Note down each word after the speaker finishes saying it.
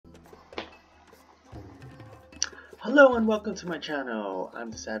Hello and welcome to my channel.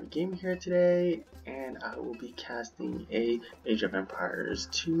 I'm the Savvy Gamer here today, and I will be casting a Age of Empires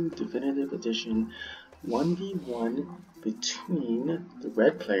 2 Definitive Edition 1v1 between the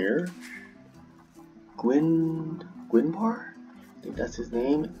red player, Gwynbar? I think that's his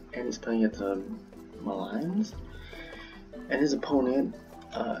name, and he's playing at the Malians. And his opponent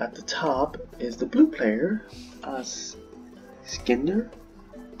at the top is the blue player, Skinder?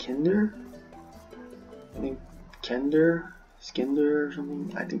 I think Skinder or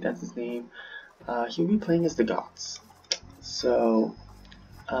something, I think that's his name. He'll be playing as the Goths. So,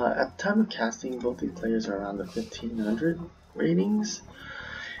 at the time of casting, both these players are around the 1500 ratings,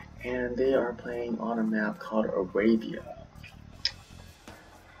 and they are playing on a map called Arabia.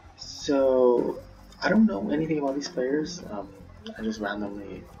 So, I don't know anything about these players. I just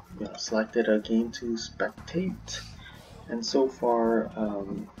randomly selected a game to spectate, and so far,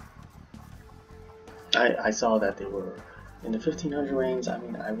 I saw that they were in the 1500 range. I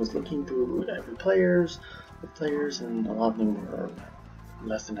mean, I was looking through every players, and a lot of them were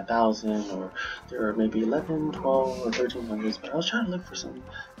less than 1,000, or there were maybe 11, 12, or 1300s. But I was trying to look for some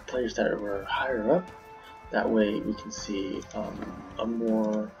players that were higher up. That way, we can see a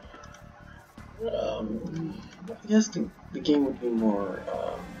more. I guess the game would be more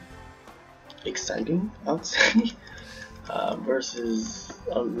exciting, I would say. Versus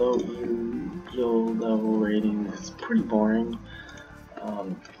a low elo level rating is pretty boring.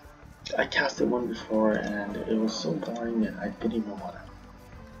 I casted one before and it was so boring that I didn't even want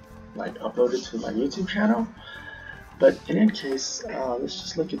to upload it to my YouTube channel. But in any case, let's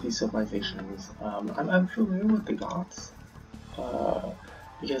just look at these civilizations. I'm familiar with the Goths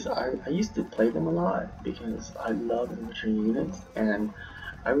because I used to play them a lot because I love infantry units, and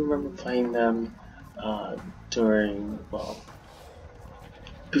I remember playing them during,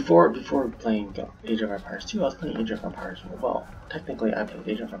 before playing Age of Empires 2, I was playing Age of Empires, technically I played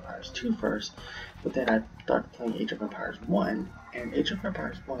Age of Empires 2 first, but then I started playing Age of Empires 1, and Age of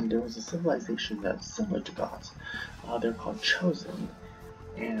Empires 1, there was a civilization that's similar to Goths. They're called Chosen,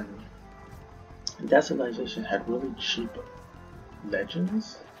 and that civilization had really cheap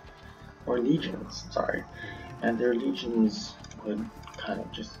legions, sorry, and their legions would kind of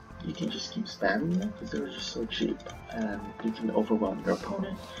just, you can just keep spamming them because they were just so cheap, and you can overwhelm your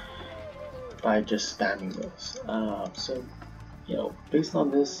opponent by just spamming those. So, based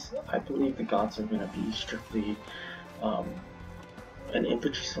on this, I believe the Goths are going to be strictly an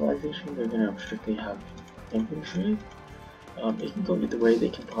infantry civilization. They're going to strictly have infantry. It can go either way. They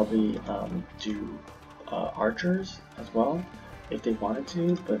can probably do archers as well if they wanted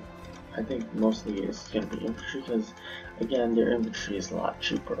to, but I think mostly it's going to be infantry because, again, their infantry is a lot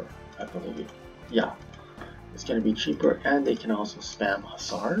cheaper, I believe. Yeah, it's going to be cheaper, and they can also spam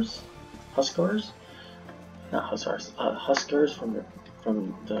Huskars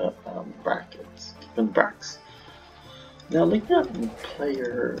from the bracks. Now, looking at the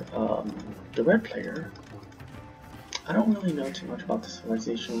player, the red player, I don't really know too much about the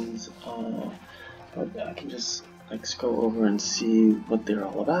civilizations, but I can just go over and see what they're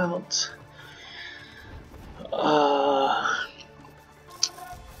all about. I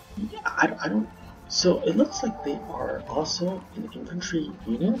don't. So it looks like they are also an infantry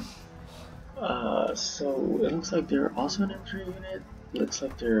unit. So it looks like they're also an infantry unit. It looks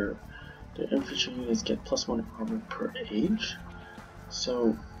like their infantry units get +1 armor per age.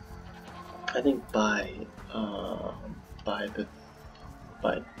 So I think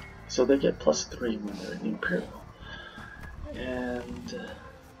so they get +3 when they're in the Imperial. And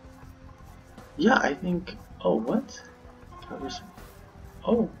yeah, I think. Oh, what?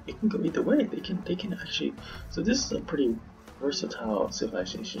 Oh, it can go either way. They can actually. So this is a pretty versatile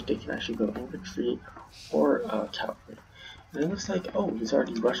civilization. They can actually go infantry or cavalry. And it looks like, oh, he's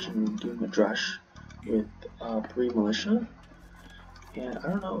already rushing, doing a drush with 3 militia. And I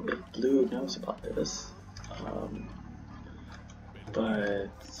don't know if Blue knows about this, but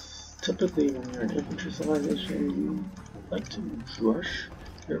typically when you're an infantry civilization, you like to rush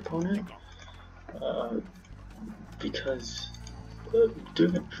your opponent, because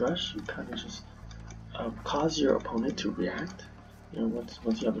doing a drush, you kind of just cause your opponent to react. Once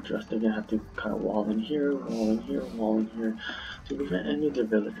you have a drush, they're gonna have to kind of wall in here, to prevent any of their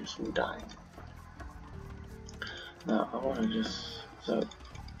villagers from dying. Now I want to just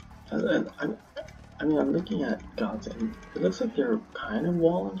I'm looking at Goths, and it looks like they're kind of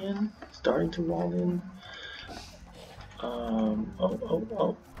starting to wall in.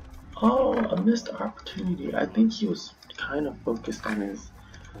 Oh, a missed opportunity. I think he was kind of focused on his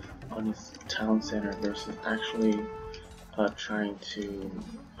town center versus actually trying to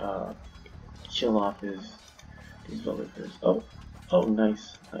kill off his these villagers. Oh, oh,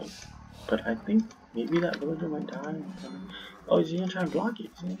 nice, nice. But I think maybe that villager might die. Oh, is he gonna try and block it?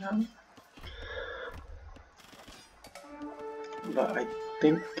 Is he gonna try? But I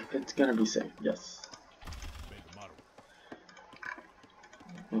think it's gonna be safe. Yes.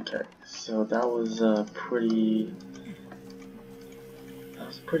 Okay, so that was pretty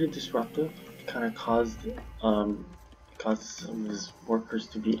disruptive. It kind of caused some of his workers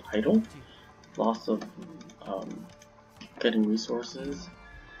to be idle, loss of getting resources.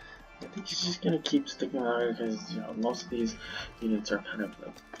 I think he's just gonna keep sticking around because most of these units are kind of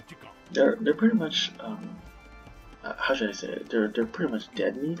like they're pretty much how should I say it? They're pretty much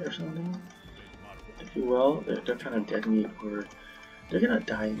dead meat or something, if you will. They're kind of dead meat where they're gonna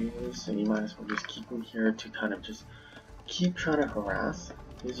die anyways, and you might as well just keep them here to kind of just keep trying to harass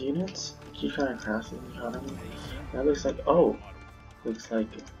his units, keep trying to harass his economy. Now it looks like, oh, looks like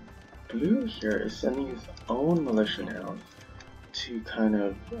Blue here is sending his own militia down to kind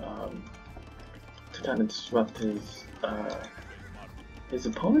of disrupt his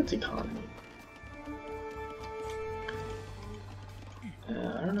opponent's economy.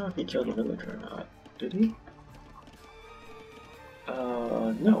 I don't know if he killed a villager or not. Did he?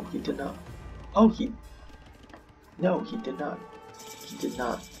 No, he did not. Oh, no, he did not. He did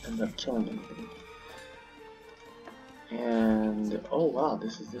not end up killing anything. And oh wow,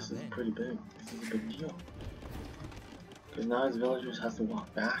 this is pretty big. This is a big deal. Because now his villagers have to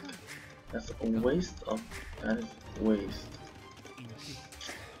walk back. That's a waste of. That is waste.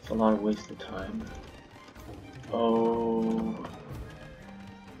 It's a lot of wasted time. Oh.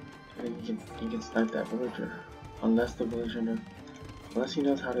 And you can snipe that villager, unless the villager unless he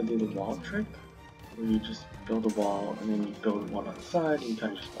knows how to do the wall trick, where you just build a wall and then you build one on the side and you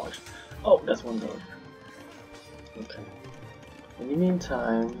kind of just watch. Oh, that's one villager. Okay. In the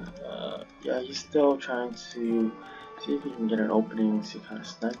meantime, yeah, he's still trying to see if he can get an opening to kind of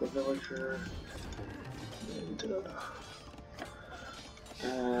snipe a villager,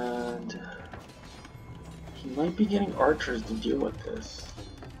 and he might be getting archers to deal with this.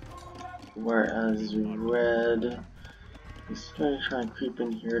 Whereas Red is trying to creep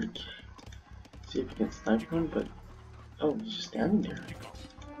in here to see if he can snipe one, but oh, he's just standing there.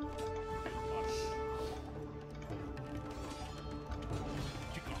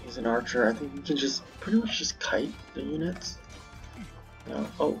 He's an archer. I think he can just pretty much just kite the units. No,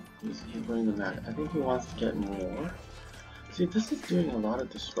 oh, he's running the mat. I think he wants to get more. See, this is doing a lot of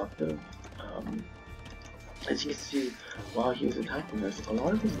disruptive. As you can see, while he was attacking this, a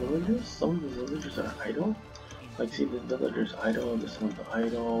lot of these villagers, some of these villagers are idle. Like, see, this villager's idle, this one's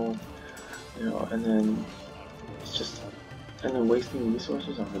idle, and then it's just, and then wasting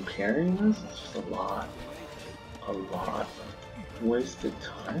resources on repairing this, it's just a lot of wasted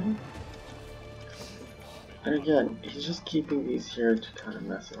time. And again, he's just keeping these here to kind of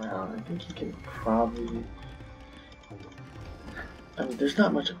mess around. I think he can probably, I mean, there's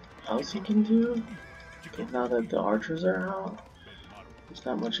not much else he can do. Now that the archers are out, there's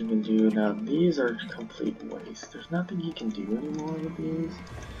not much he can do. Now these are complete waste. There's nothing he can do anymore with these.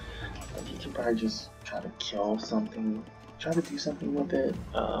 Like, he can probably just try to kill something, try to do something with it.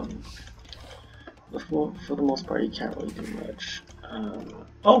 But for the most part, he can't really do much.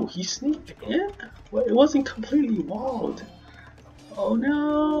 Oh, he sneaked in? Well, it wasn't completely walled. Oh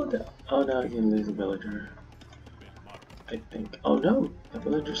no! Oh no, he didn't lose a villager. I think. Oh no, the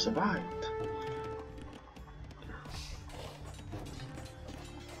villager survived.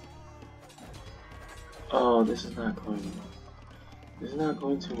 Oh, this is not going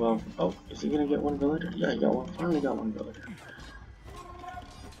too well. Oh, is he gonna get one villager? Yeah, he got one. Finally got one villager.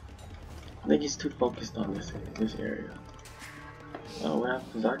 I think he's too focused on this area. Oh, what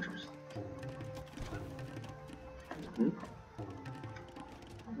happened to his archers?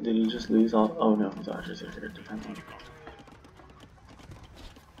 Did he just lose all? Oh no, his archers are here defending.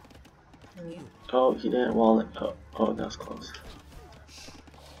 Oh, he didn't wall it. Oh, that was close.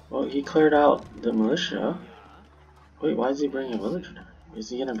 Well, he cleared out the militia. Wait, why is he bringing a villager down? Is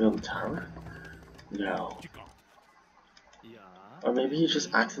he gonna build a tower? No. Or maybe he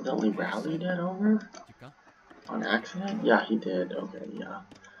just accidentally rallied it over? On accident? Yeah, he did. Okay, yeah.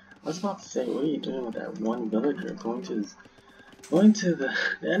 I was about to say, what are you doing with that one villager going to the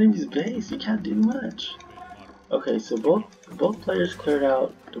enemy's base? You can't do much. Okay, so both players cleared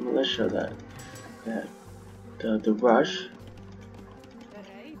out the militia the rush.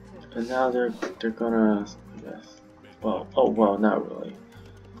 And now they're gonna, I guess, well, not really.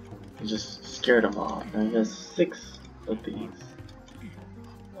 He just scared them off. Now he has 6 of these.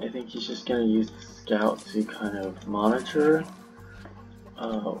 I think he's just gonna use the scout to kind of monitor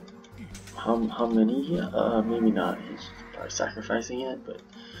how many? Maybe not. He's probably sacrificing it, but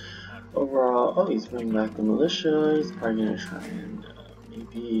overall, oh, he's bringing back the militia. He's probably gonna try and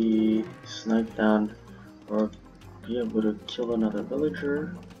maybe snipe down or be able to kill another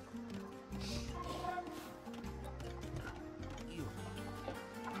villager.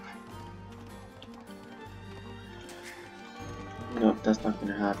 Nope, that's not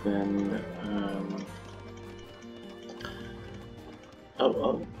gonna happen.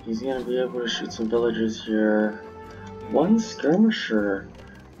 Oh, he's gonna be able to shoot some villagers here. One skirmisher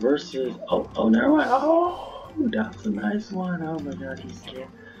versus. Oh, never mind. Oh, that's a nice one. Oh my god, he's scared.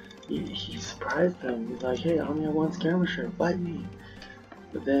 He surprised them. He's like, hey, I only have one skirmisher, fight me.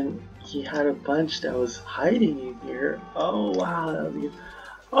 But then he had a bunch that was hiding in here. Oh wow, that was good.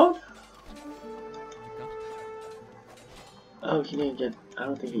 Oh. Oh, he didn't get. I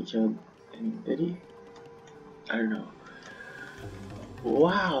don't think he killed any. Did he? I don't know.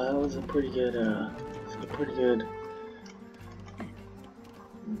 Wow, that was a pretty good.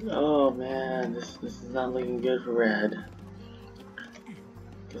 Oh man, this is not looking good for Red.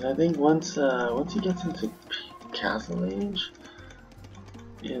 Because I think once he gets into Castle Age,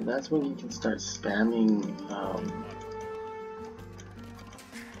 yeah, that's when he can start spamming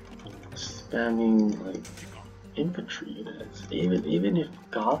like infantry units. Even if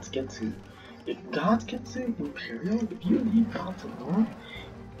Goths get to Imperial, if you leave Goths alone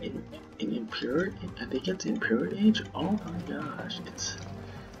in Imperial and they get to Imperial Age, oh my gosh, it's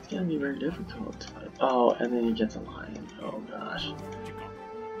gonna be very difficult. Oh, and then he gets a lion. Oh gosh.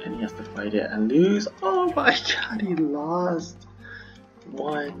 And he has to fight it and lose. Oh my god, he lost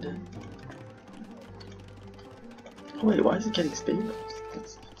one. Oh wait, why is he getting staples?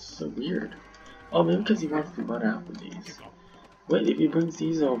 That's so weird. Oh, maybe because he wants to run after these. Wait, if he brings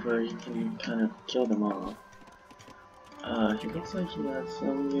these over, he can kind of kill them all. He looks like he has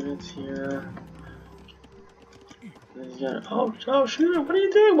some units here. He's gonna, oh shoot, what are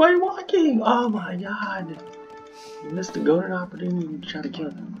you doing? Why are you walking? Oh my god. You missed the golden opportunity to try to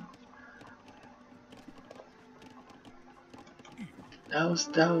kill them. That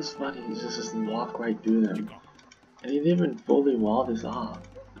was funny. He just walked right through them. And he didn't even fully wall this off.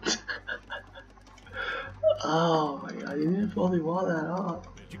 Oh my god, he didn't fully wall that off.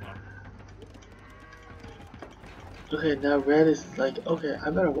 Okay, now Red is like, okay,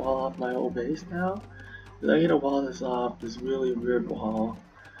 I better wall off my whole base now. Because I gotta wall this off, this really weird wall.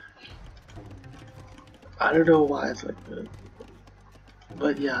 I don't know why it's like this.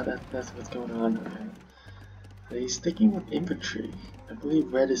 But yeah, that's what's going on. Okay. So he's sticking with infantry. I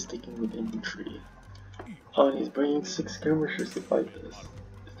believe Red is sticking with infantry. Oh, and he's bringing 6 skirmishers to fight this.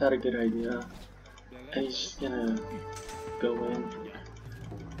 Is that a good idea? And he's just gonna go in.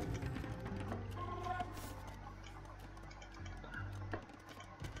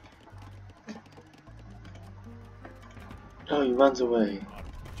 Oh, he runs away.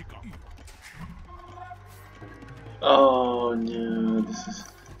 Oh no, this is...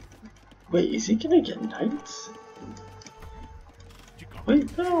 Wait, is he gonna get knights?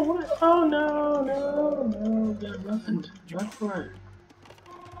 Wait, no, what? Oh no, gotta run for it.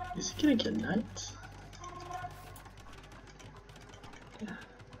 Is he gonna get knights?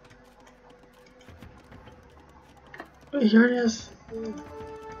 Wait, he already has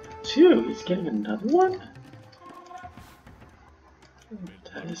 2, he's getting another one?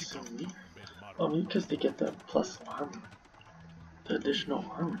 That is so weird. Oh, maybe because they get the plus armor. The additional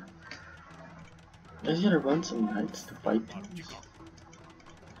armor. He's gonna run some knights to fight things.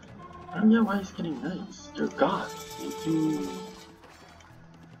 I don't know why he's getting knights. You're goths. You do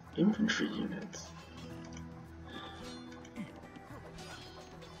infantry units.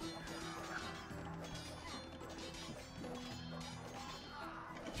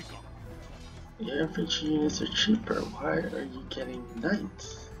 Your infantry units are cheaper. Why are you getting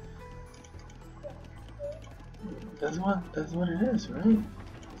knights? That's what it is, right?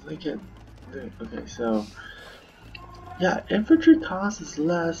 Look at okay, so yeah, infantry cost is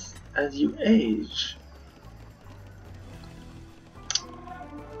less as you age.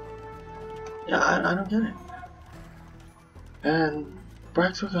 Yeah, I don't get it. And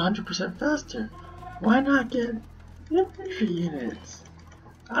Brax work 100% faster. Why not get infantry units?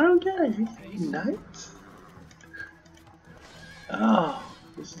 I don't get it. You're getting knights? Oh,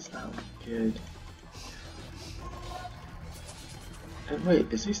 this is not good. And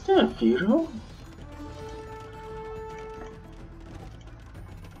wait, is he still in feudal?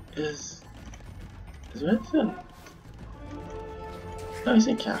 Is Red still? No, he's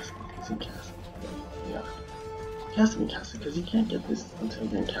in castle. He's in castle. Yeah. He has to be in castle because you can't get this until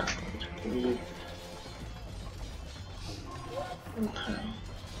you're in castle. Okay.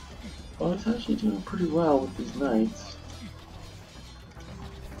 Well, he's actually doing pretty well with these knights.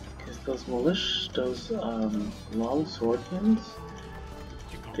 Because those those long swordkins,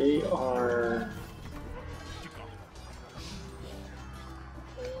 they are...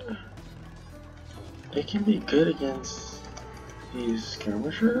 They can be good against these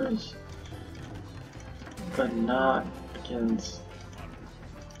skirmishers, but not against...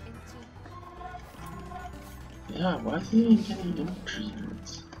 Yeah, why is he getting infantry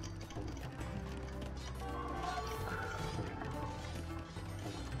units?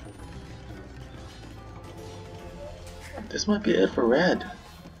 This might be it for red.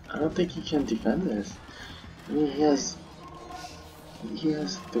 I don't think he can defend this. I mean, he has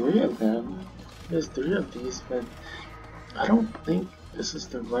 3 of them. He has 3 of these, but I don't think this is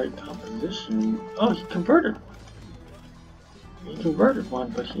the right composition. Oh, he converted. He converted one,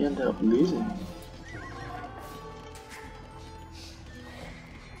 but he ended up losing.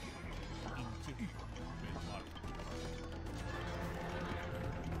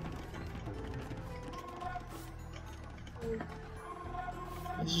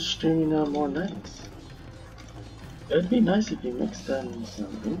 He's just streaming out more knights. It'd be nice if you mixed in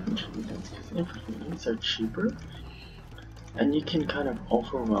some infantry units, because infantry units are cheaper, and you can kind of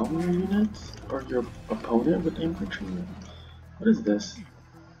overwhelm your units or your opponent with infantry. What is this?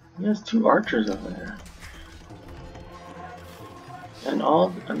 He has 2 archers over there, and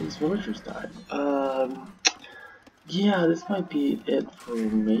these villagers died. Yeah, this might be it for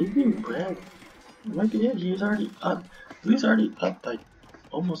maybe red. It might be it. He's already up. He's already up by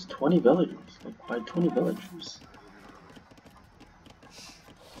almost 20 villagers, like by 20 villagers.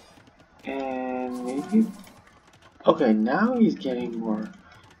 And maybe... Okay, now he's getting more...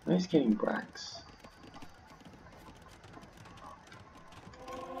 Now he's getting bracks.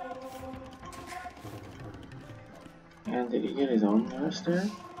 And did he get his own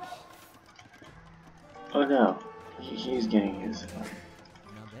monastery? Oh no, he's getting his...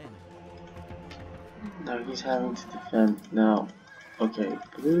 Now he's having to defend... Now, okay,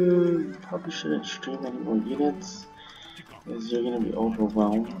 blue probably shouldn't stream any more units, because you're gonna be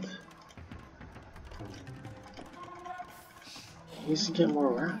overwhelmed. He needs to get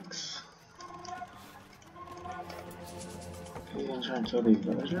more racks. He's gonna try and kill these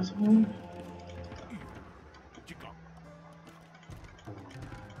villagers again?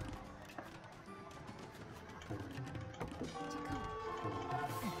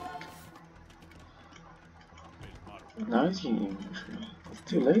 Now he's getting infantry. It's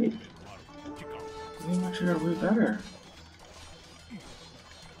too late. The infantry are way better.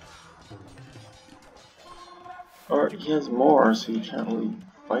 Or he has more, so you can't really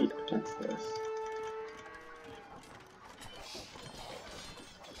fight against this.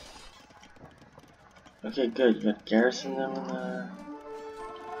 Okay, good. You got garrison them in the...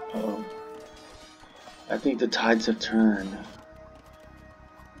 Uh-oh. I think the tides have turned.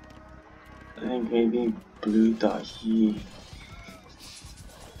 I think maybe Blue thought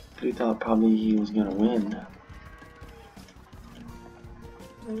probably he was gonna win.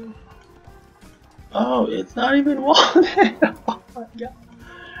 Oh, it's not even walled in! Oh my god.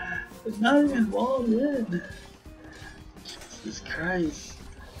 It's not even walled in! Jesus Christ.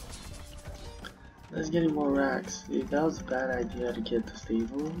 Let's get more racks. See, that was a bad idea to get the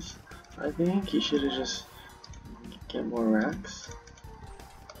stables. I think you should have just get more racks.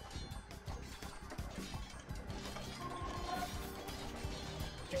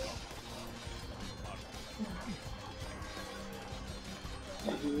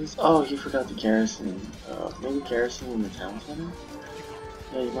 Oh, he forgot the garrison. Maybe garrison in the town center?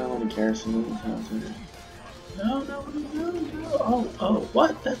 Yeah, you might want to garrison in the town center. No. Oh,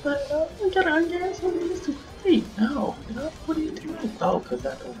 what? That's not enough. We gotta ungarrison these to wait. No, what are you doing? Oh, because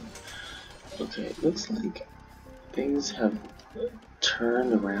that doesn't. Okay, it looks like things have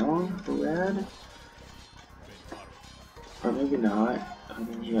turned around for red. Or maybe not. I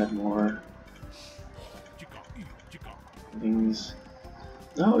mean, you had more things.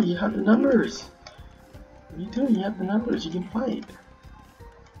 No, you have the numbers. What are you doing? You have the numbers. You can fight.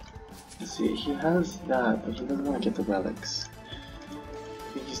 Let's see. He has that, but he doesn't want to get the relics.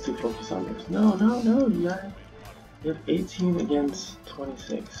 I think he's too focused on this. No. You have 18 against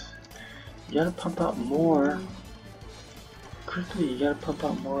 26. You gotta pump out more. Quickly, you gotta pump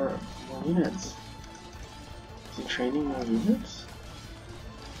out more units. Is he training more units?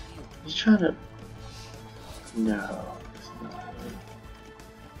 He's trying to... No, it's not good.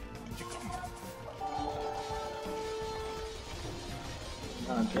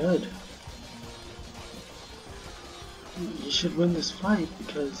 Not good. You should win this fight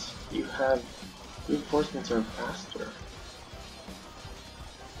because you have reinforcements are faster.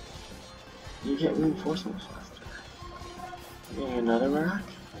 You get reinforcements faster. You getting another rack?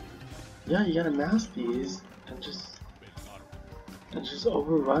 Yeah, you gotta mass these and just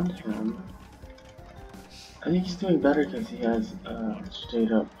overrun him. I think he's doing better because he has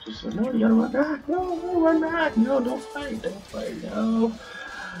straight up just no, you gotta run back, no, run back, no, don't fight, no.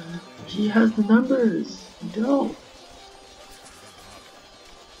 He has the numbers, don't.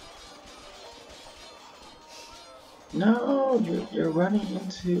 No, you're running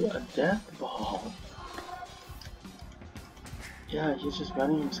into a death ball. Yeah, he's just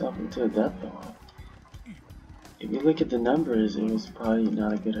running himself into a death ball. If you look at the numbers, it was probably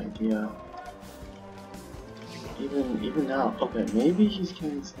not a good idea. Even now, okay, maybe he's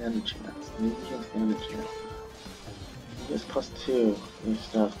gonna stand a chance. Maybe he'll stand a chance. He has +2, he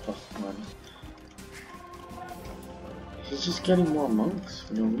still has +1. He's just getting more monks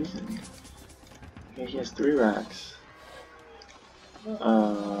for no reason. Okay, he has 3 racks.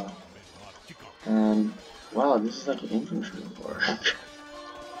 And wow, this is like an infantry war.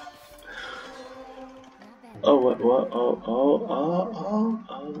 Oh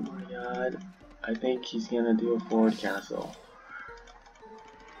my god. I think he's gonna do a forward castle.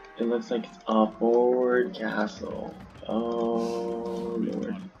 It looks like it's a forward castle. Oh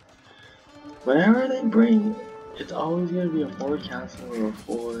lord. Whenever they bring, it's always gonna be a forward castle or a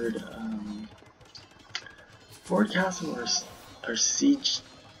forward castle or siege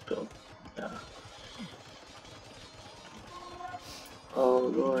build. Yeah. Oh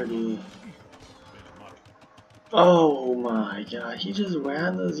lordy. Oh my god, he just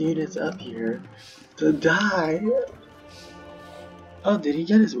ran those units up here to die. Oh, did he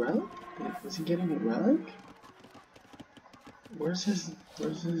get his relic? Was he getting a relic? Where's his,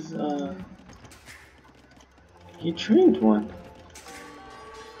 he trained one.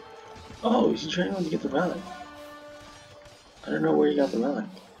 Oh, he trained one to get the relic. I don't know where he got the relic.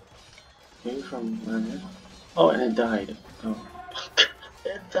 Maybe from around here? Oh, and it died. Oh.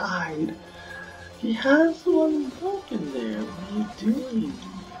 It died. He has one broken there. What are you doing?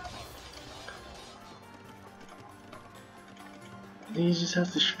 I think he just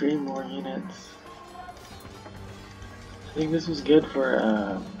has to stream more units. I think this was good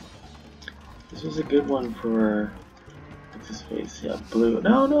for, this was a good one for, what's his face? Yeah, blue.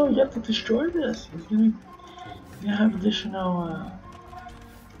 No, you have to destroy this. He's gonna have additional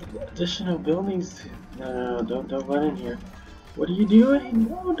buildings. No, don't run in here. What are you doing?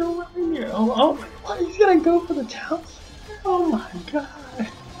 No, don't run in here. Oh my god, he's gonna go for the town center. Oh my god.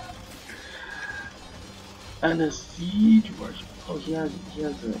 And a siege worship. Oh, he has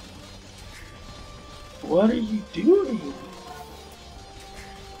a... What are you doing?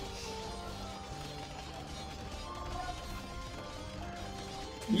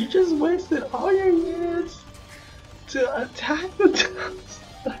 You just wasted all your units to attack the town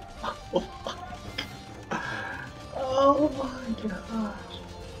center. Oh my gosh.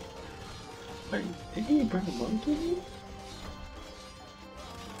 Wait, did he bring a monkey?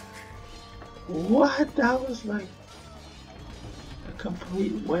 What? That was like a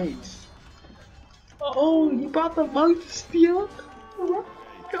complete waste. Oh, you brought the monk to steal? Oh my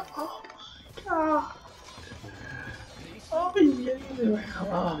god. Oh my god. Oh, he's getting the ram.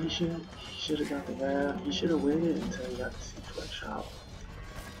 Oh, he should have got the ram. He should have waited until he got the siege workshop.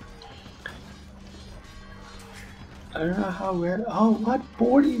 I don't know how rare. Oh, what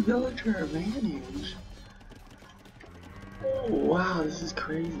 40 villager advantage? Oh, wow, this is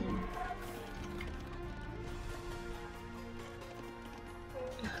crazy.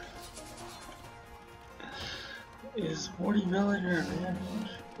 Is 40 villager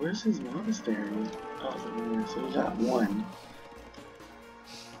advantage? Where's his monastery? Oh, so he got 1.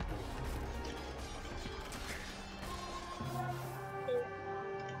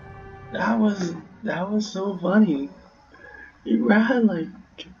 That was so funny. He ran like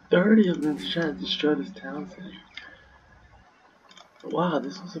 30 of them to try to destroy this town center. Wow,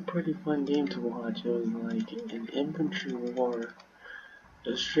 this was a pretty fun game to watch. It was like an infantry war. It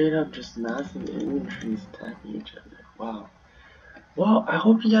was straight up just massive infantries attacking each other. Wow. Well, I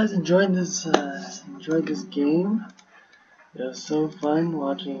hope you guys enjoyed this game. It was so fun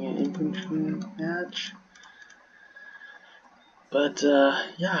watching an infantry match. But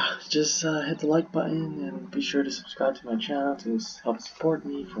yeah, just hit the like button and be sure to subscribe to my channel to help support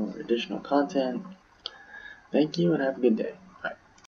me for additional content. Thank you and have a good day.